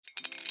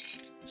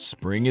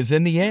Spring is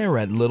in the air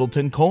at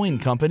Littleton Coin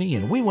Company,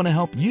 and we want to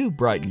help you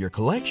brighten your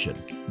collection.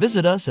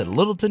 Visit us at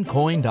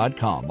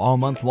littletoncoin.com all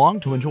month long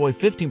to enjoy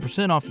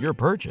 15% off your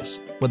purchase.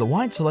 With a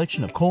wide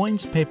selection of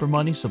coins, paper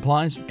money,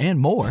 supplies, and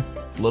more,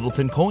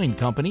 Littleton Coin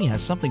Company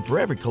has something for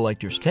every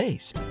collector's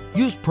taste.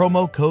 Use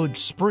promo code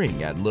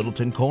SPRING at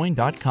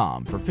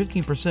littletoncoin.com for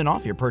 15%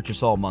 off your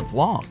purchase all month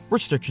long.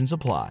 Restrictions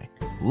apply.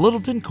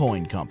 Littleton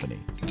Coin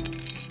Company.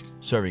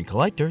 Serving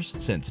collectors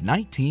since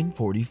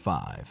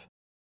 1945.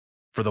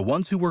 For the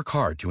ones who work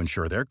hard to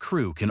ensure their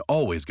crew can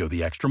always go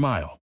the extra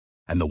mile,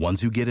 and the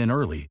ones who get in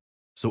early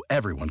so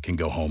everyone can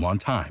go home on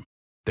time,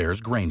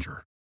 there's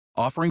Grainger,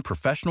 offering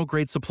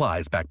professional-grade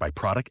supplies backed by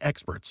product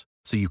experts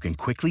so you can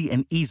quickly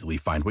and easily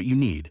find what you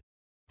need.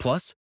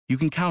 Plus, you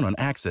can count on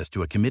access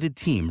to a committed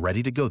team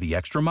ready to go the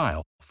extra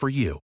mile for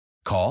you.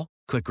 Call,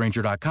 click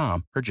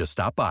Grainger.com, or just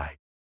stop by.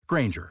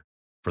 Grainger,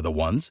 for the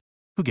ones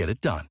who get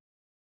it done.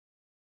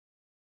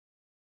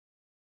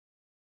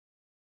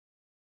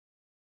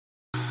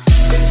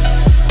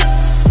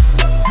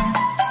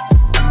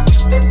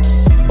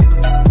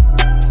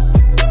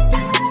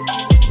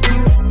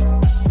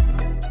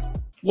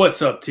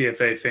 What's up,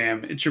 TFA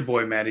fam? It's your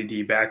boy Matty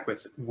D back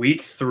with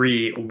Week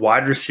 3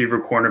 wide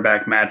receiver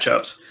cornerback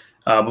matchups.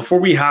 Before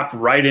we hop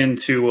right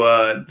into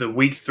the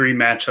Week 3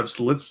 matchups,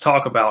 let's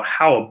talk about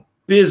how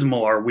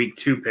abysmal our Week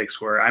 2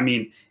 picks were. I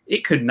mean,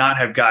 it could not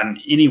have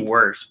gotten any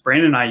worse.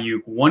 Brandon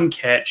Ayuk, 1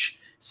 catch,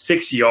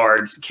 6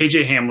 yards.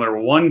 KJ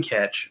Hamler, 1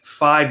 catch,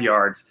 5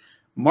 yards.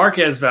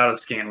 Marquez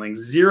Valdes-Scantling,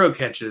 0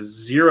 catches,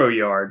 0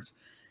 yards.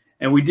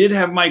 And we did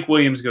have Mike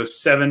Williams go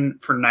 7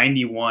 for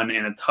 91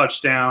 and a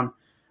touchdown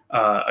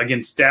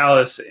against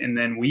Dallas, and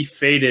then we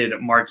faded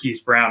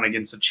Marquise Brown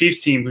against a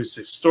Chiefs team who's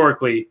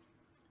historically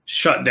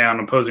shut down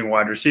opposing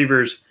wide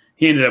receivers.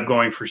 He ended up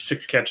going for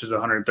 6 catches,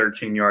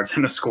 113 yards,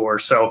 and a score.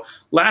 So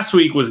last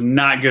week was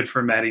not good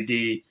for Matty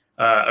D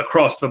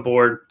across the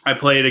board. I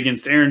played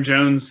against Aaron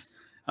Jones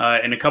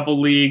in a couple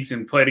leagues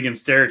and played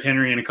against Derrick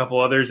Henry and a couple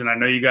others, and I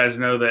know you guys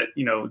know that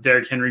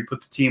Derrick Henry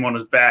put the team on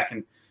his back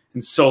and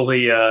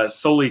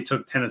solely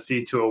took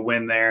Tennessee to a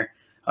win there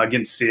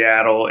against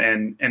Seattle,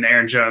 and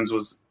Aaron Jones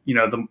was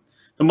the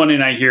Monday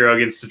night hero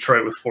against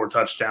Detroit with 4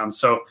 touchdowns.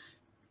 So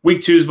Week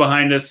 2 is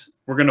behind us.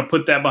 We're going to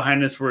put that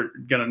behind us. We're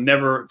going to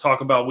never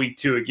talk about Week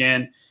 2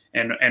 again,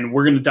 and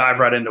we're going to dive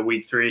right into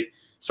Week 3.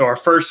 So our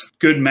first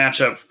good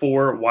matchup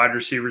for wide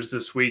receivers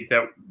this week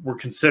that we're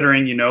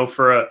considering,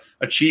 for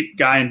a cheap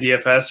guy in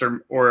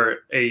DFS or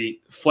a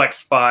flex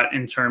spot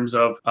in terms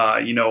of,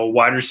 a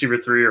wide receiver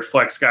 3 or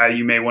flex guy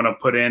you may want to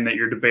put in that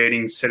you're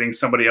debating sitting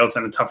somebody else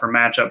in a tougher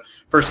matchup.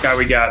 First guy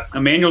we got,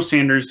 Emmanuel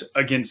Sanders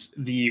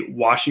against the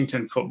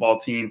Washington football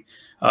team.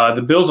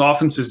 The Bills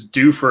offense is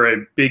due for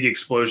a big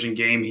explosion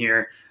game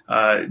here.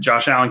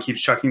 Josh Allen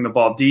keeps chucking the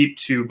ball deep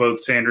to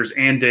both Sanders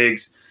and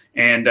Diggs.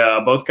 And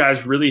both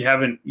guys really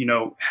haven't,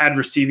 had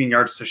receiving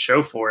yards to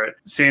show for it.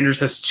 Sanders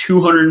has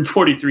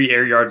 243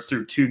 air yards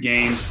through 2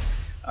 games,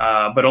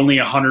 but only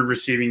 100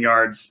 receiving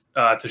yards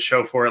to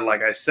show for it.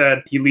 Like I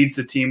said, he leads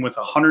the team with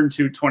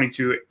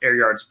 122 air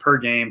yards per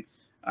game.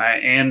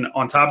 And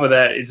on top of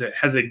that,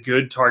 has a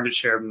good target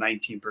share of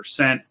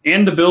 19%.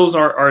 And the Bills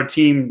are a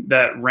team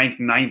that rank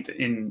 9th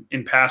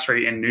in pass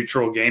rate and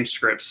neutral game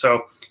scripts.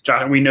 So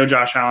we know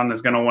Josh Allen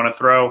is going to want to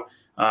throw,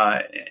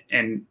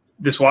 and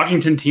this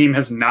Washington team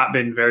has not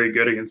been very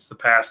good against the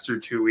pass through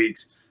 2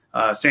 weeks.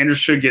 Sanders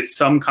should get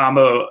some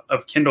combo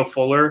of Kendall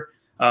Fuller,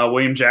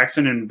 William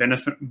Jackson, and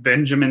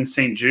Benjamin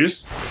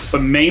St-Juste,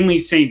 but mainly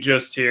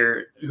St-Juste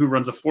here, who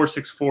runs a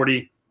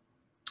 4.640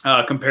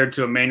 compared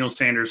to Emmanuel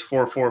Sanders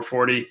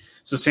 4.440.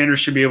 So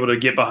Sanders should be able to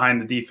get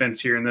behind the defense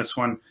here in this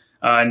one.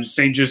 And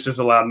St-Juste has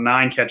allowed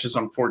 9 catches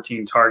on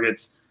 14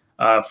 targets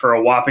for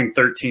a whopping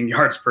 13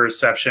 yards per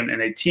reception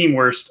and a team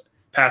worst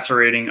passer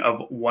rating of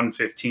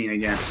 115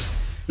 against.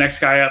 Next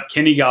guy up,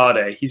 Kenny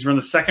Golladay. He's run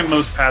the 2nd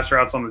most pass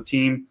routes on the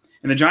team,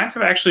 and the Giants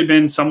have actually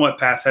been somewhat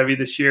pass heavy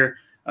this year.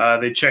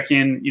 They check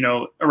in,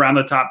 around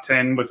the top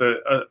 10 with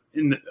a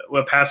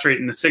pass rate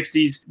in the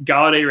 60s.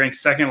 Golladay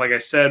ranks 2nd, like I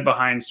said,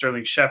 behind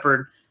Sterling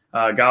Shepard.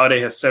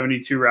 Golladay has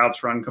 72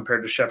 routes run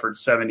compared to Shepard's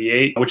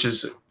 78, which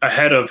is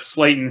ahead of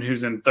Slayton,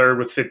 who's in 3rd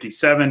with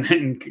 57,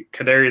 and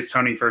Kadarius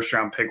Toney,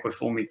 first-round pick,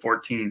 with only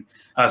 14.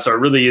 So it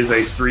really is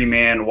a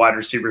 3-man wide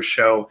receiver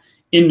show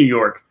in New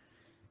York.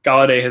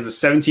 Golladay has a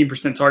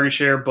 17% target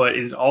share, but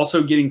is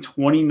also getting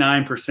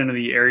 29% of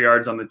the air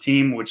yards on the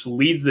team, which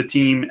leads the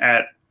team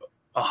at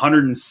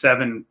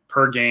 107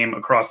 per game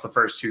across the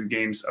first 2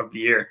 games of the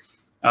year.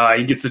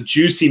 He gets a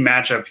juicy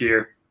matchup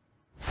here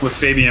with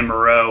Fabian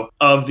Moreau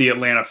of the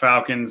Atlanta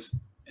Falcons,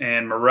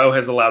 and Moreau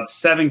has allowed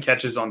 7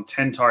 catches on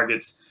 10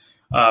 targets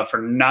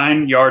for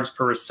 9 yards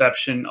per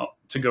reception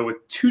to go with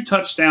 2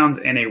 touchdowns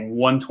and a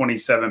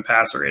 127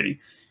 passer rating.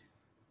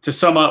 To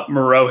sum up,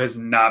 Moreau has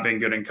not been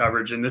good in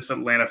coverage, and this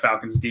Atlanta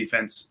Falcons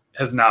defense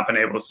has not been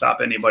able to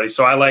stop anybody.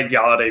 So I like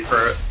Golladay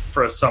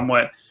for a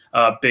somewhat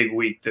big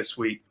week this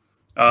week.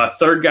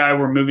 Third guy,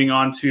 we're moving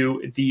on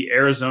to the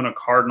Arizona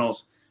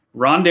Cardinals.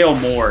 Rondale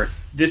Moore.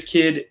 This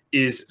kid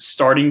is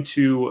starting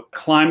to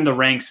climb the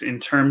ranks in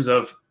terms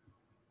of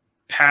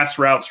pass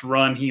routes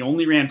run. He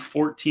only ran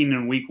 14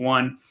 in week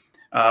 1,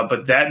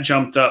 but that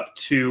jumped up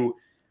to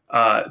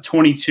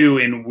 22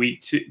 in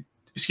week 2.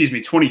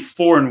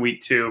 24 in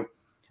week 2,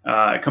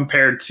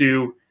 compared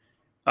to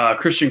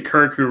Christian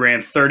Kirk, who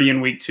ran 30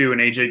 in week 2,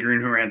 and AJ Green,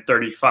 who ran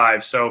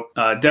 35. So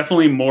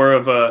definitely more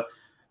of a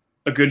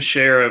good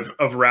share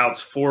of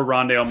routes for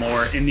Rondale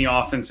Moore in the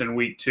offense in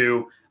week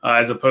 2,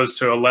 as opposed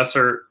to a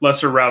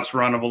lesser routes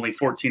run of only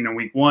 14 in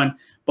week 1.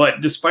 But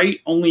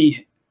despite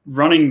only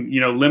running,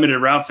 limited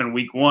routes in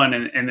week 1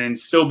 and then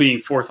still being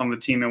 4th on the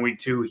team in week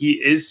 2, he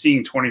is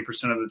seeing 20%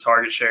 of the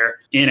target share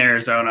in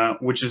Arizona,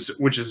 which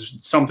is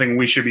something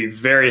we should be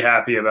very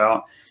happy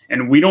about.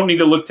 And we don't need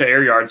to look to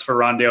air yards for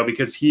Rondale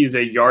because he's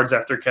a yards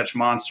after catch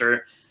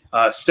monster.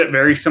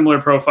 Very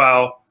similar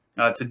profile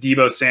to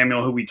Deebo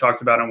Samuel, who we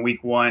talked about in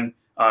week 1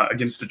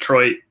 against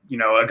Detroit.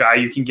 A guy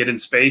you can get in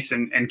space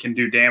and can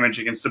do damage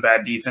against a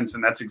bad defense.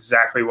 And that's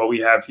exactly what we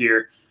have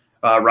here.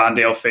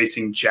 Rondale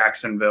facing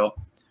Jacksonville.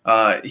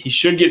 He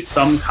should get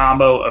some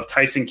combo of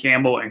Tyson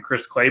Campbell and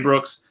Chris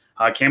Claybrooks.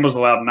 Campbell's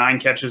allowed 9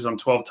 catches on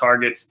 12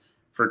 targets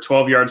for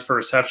 12 yards per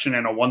reception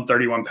and a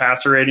 131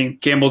 passer rating.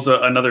 Campbell's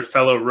another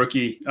fellow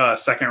rookie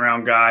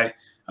second-round guy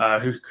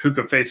who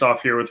could face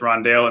off here with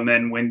Rondale. And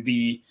then when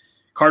the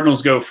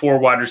Cardinals go 4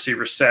 wide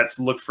receiver sets,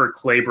 look for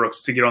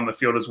Claybrooks to get on the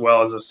field as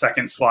well as a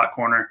second slot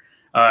corner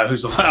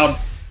who's allowed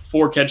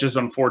 4 catches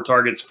on 4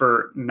 targets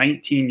for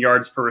 19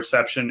 yards per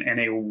reception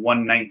and a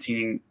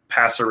 119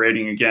 passer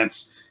rating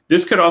against.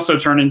 This could also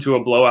turn into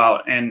a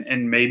blowout,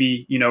 and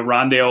maybe,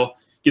 Rondale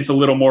gets a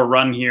little more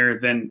run here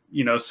than,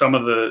 some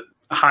of the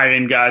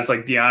high-end guys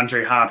like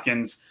DeAndre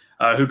Hopkins,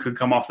 who could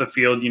come off the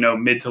field,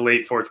 mid to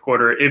late 4th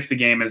quarter if the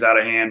game is out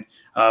of hand.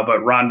 But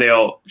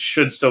Rondale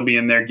should still be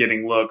in there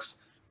getting looks,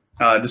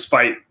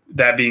 despite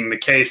that being the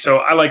case. So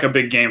I like a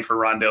big game for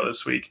Rondale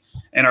this week.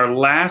 And our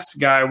last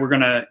guy we're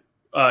going to,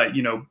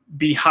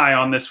 be high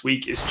on this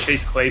week is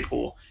Chase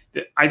Claypool.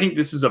 I think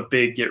this is a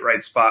big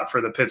get-right spot for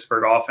the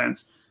Pittsburgh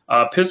offense.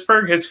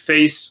 Pittsburgh has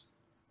faced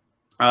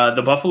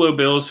the Buffalo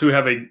Bills, who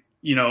have a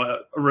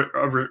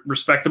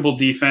respectable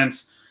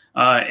defense,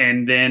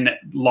 and then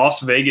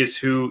Las Vegas,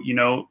 who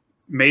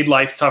made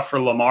life tough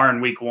for Lamar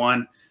in week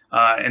 1,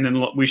 and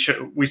then we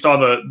saw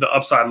the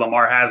upside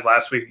Lamar has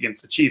last week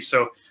against the Chiefs.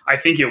 So I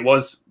think it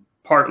was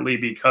partly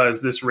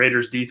because this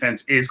Raiders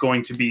defense is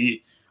going to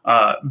be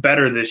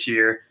better this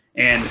year,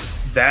 and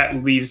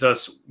that leaves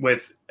us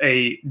with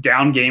a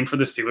down game for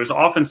the Steelers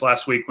offense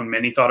last week when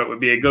many thought it would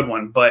be a good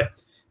one, but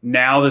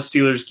now the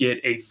Steelers get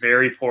a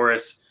very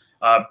porous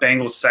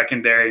Bengals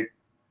secondary,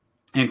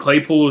 and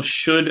Claypool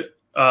should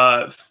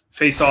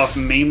face off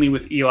mainly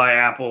with Eli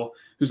Apple,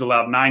 who's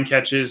allowed 9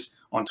 catches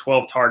on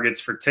 12 targets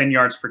for 10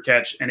 yards per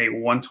catch and a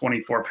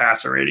 124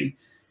 passer rating.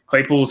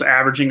 Claypool's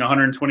averaging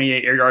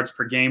 128 air yards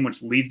per game,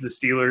 which leads the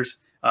Steelers.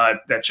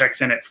 That checks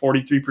in at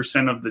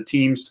 43% of the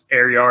team's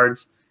air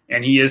yards,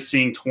 and he is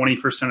seeing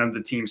 20% of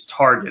the team's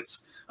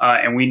targets.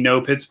 And we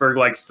know Pittsburgh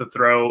likes to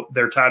throw.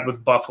 They're tied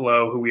with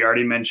Buffalo, who we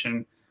already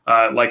mentioned,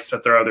 likes to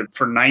throw. They're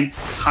for 9th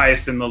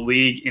highest in the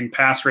league in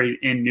pass rate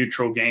in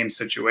neutral game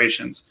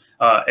situations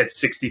at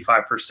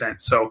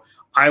 65%. So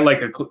I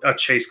like a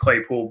Chase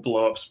Claypool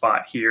blow-up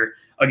spot here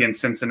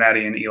against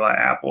Cincinnati and Eli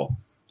Apple.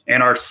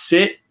 And our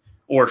sit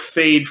or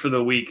fade for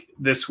the week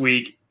this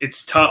week,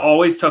 it's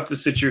always tough to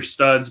sit your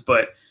studs,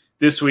 but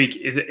this week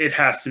it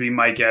has to be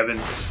Mike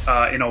Evans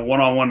in a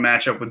one-on-one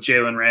matchup with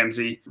Jalen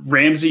Ramsey.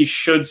 Ramsey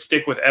should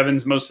stick with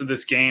Evans most of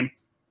this game.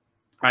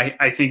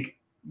 I think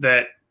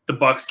that the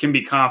Bucs can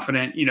be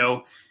confident,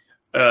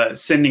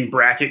 sending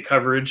bracket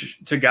coverage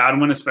to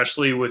Godwin,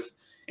 especially with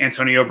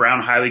Antonio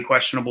Brown highly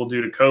questionable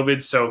due to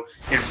COVID. So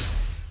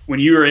when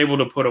you are able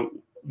to put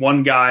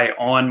one guy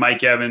on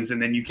Mike Evans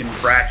and then you can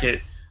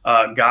bracket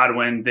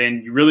Godwin,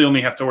 then you really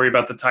only have to worry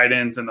about the tight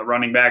ends and the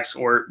running backs,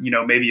 or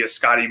maybe a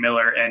Scotty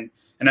Miller. And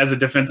as a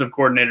defensive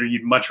coordinator,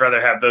 you'd much rather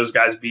have those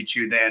guys beat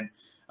you than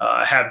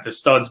have the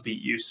studs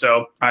beat you.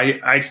 So I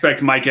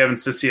expect Mike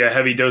Evans to see a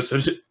heavy dose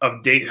of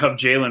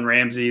Jalen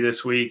Ramsey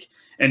this week.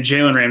 And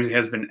Jalen Ramsey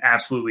has been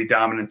absolutely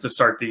dominant to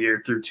start the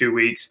year through 2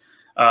 weeks.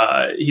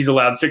 He's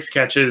allowed 6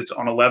 catches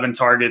on 11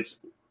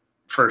 targets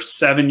for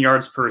 7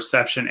 yards per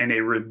reception and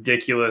a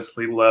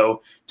ridiculously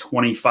low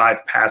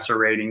 25 passer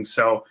rating.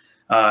 So,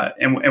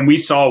 and we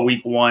saw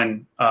week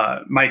 1,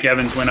 Mike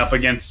Evans went up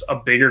against a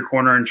bigger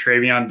corner in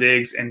Travion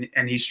Diggs, and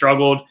he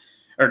struggled,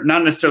 or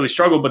not necessarily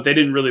struggled, but they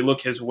didn't really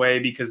look his way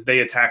because they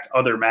attacked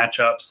other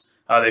matchups.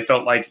 They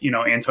felt like,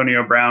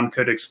 Antonio Brown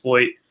could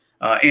exploit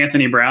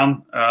Anthony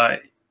Brown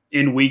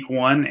in week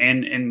 1.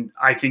 And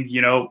I think,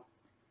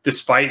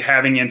 despite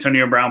having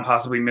Antonio Brown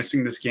possibly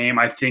missing this game,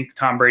 I think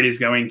Tom Brady is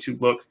going to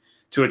look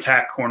to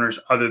attack corners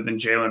other than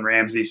Jalen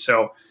Ramsey.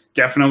 So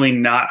definitely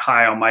not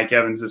high on Mike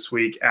Evans this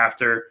week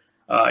after,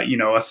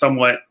 a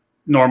somewhat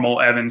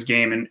normal Evans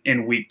game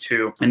in week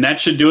 2. And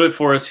that should do it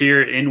for us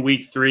here in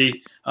week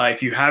 3.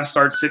 If you have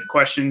start-sit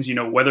questions,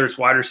 whether it's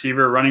wide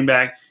receiver or running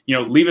back,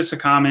 leave us a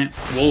comment.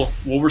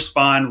 We'll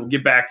respond. We'll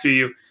get back to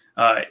you.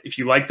 If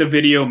you like the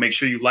video, make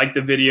sure you like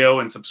the video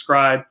and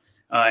subscribe.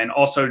 And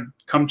also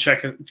come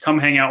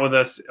hang out with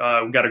us.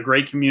 We've got a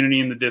great community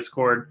in the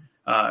Discord.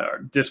 Our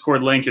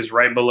Discord link is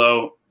right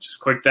below. Just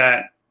click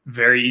that.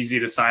 Very easy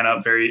to sign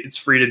up. It's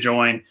free to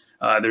join.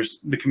 There's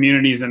the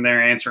communities in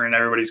there answering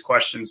everybody's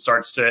questions.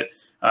 Start, sit.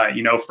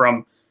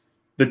 From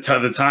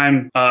the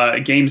time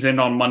games end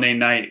on Monday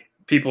night,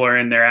 people are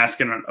in there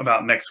asking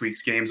about next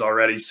week's games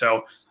already.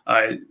 So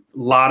a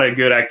lot of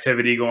good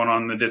activity going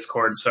on in the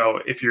Discord. So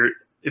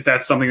if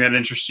that's something that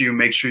interests you,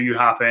 make sure you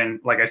hop in.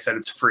 Like I said,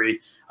 it's free.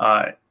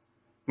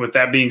 With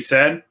that being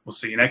said, we'll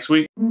see you next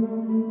week.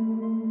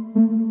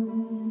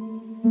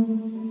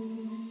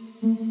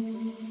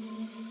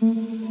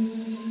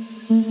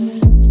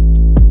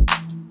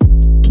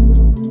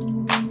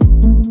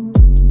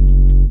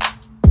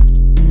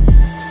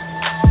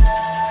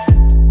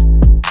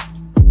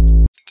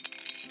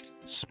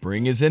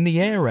 Spring is in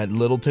the air at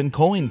Littleton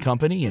Coin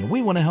Company, and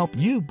we want to help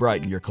you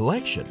brighten your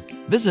collection.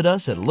 Visit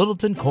us at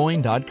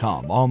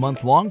littletoncoin.com all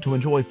month long to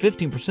enjoy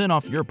 15%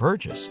 off your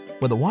purchase.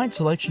 With a wide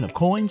selection of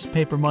coins,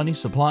 paper money,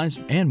 supplies,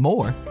 and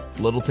more,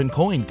 Littleton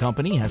Coin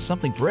Company has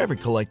something for every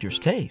collector's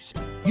taste.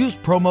 Use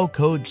promo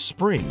code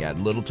SPRING at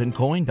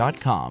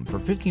littletoncoin.com for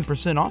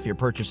 15% off your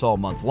purchase all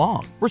month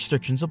long.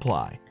 Restrictions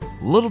apply.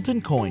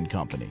 Littleton Coin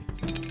Company.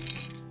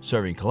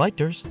 Serving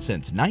collectors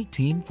since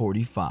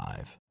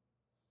 1945.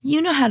 You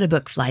know how to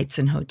book flights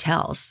and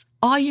hotels.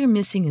 All you're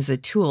missing is a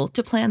tool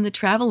to plan the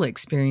travel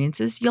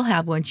experiences you'll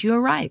have once you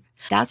arrive.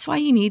 That's why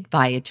you need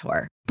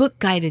Viator. Book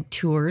guided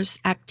tours,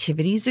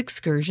 activities,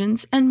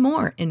 excursions, and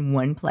more in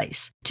one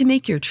place to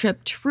make your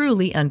trip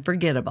truly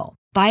unforgettable.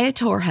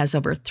 Viator has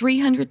over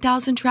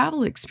 300,000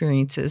 travel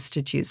experiences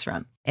to choose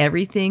from.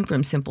 Everything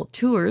from simple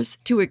tours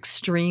to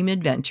extreme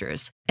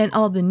adventures and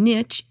all the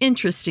niche,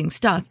 interesting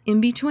stuff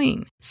in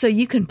between. So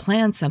you can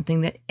plan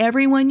something that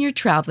everyone you're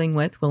traveling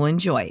with will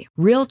enjoy.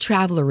 Real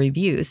traveler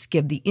reviews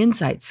give the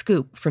inside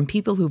scoop from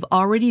people who've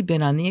already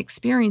been on the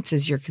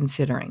experiences you're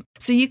considering.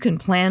 So you can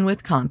plan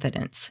with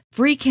confidence.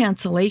 Free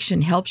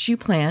cancellation helps you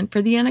plan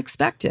for the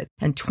unexpected.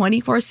 And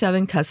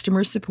 24/7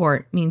 customer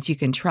support means you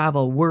can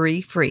travel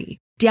worry-free.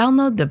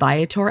 Download the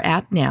Viator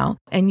app now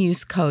and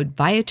use code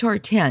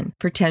Viator10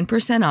 for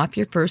 10% off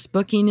your first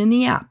booking in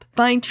the app.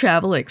 Find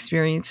travel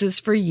experiences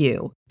for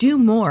you. Do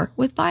more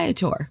with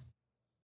Viator.